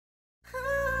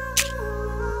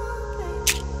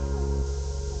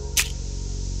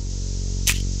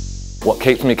What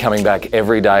keeps me coming back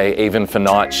every day, even for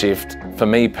night shift, for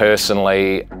me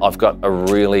personally, I've got a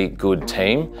really good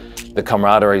team. The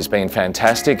camaraderie's been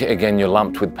fantastic. Again, you're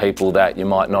lumped with people that you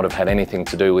might not have had anything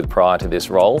to do with prior to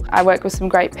this role. I work with some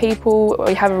great people.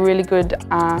 We have a really good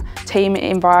team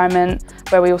environment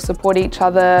where we all support each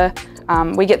other.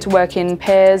 We get to work in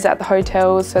pairs at the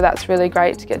hotels, so that's really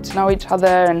great to get to know each other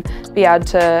and be able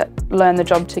to learn the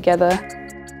job together.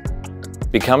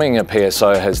 Becoming a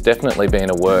PSO has definitely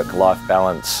been a work-life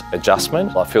balance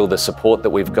adjustment. I feel the support that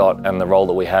we've got and the role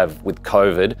that we have with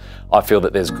COVID, I feel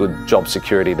that there's good job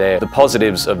security there. The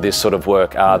positives of this sort of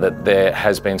work are that there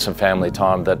has been some family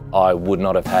time that I would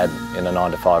not have had in a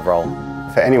 9-to-5 role.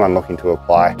 For anyone looking to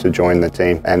apply to join the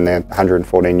team, and there are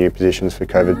 114 new positions for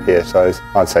COVID PSOs,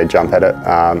 I'd say jump at it.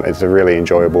 It's a really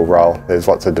enjoyable role. There's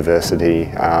lots of diversity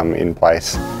in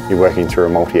place. You're working through a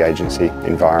multi-agency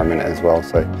environment as well,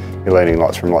 so you're learning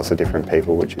lots from lots of different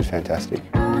people, which is fantastic.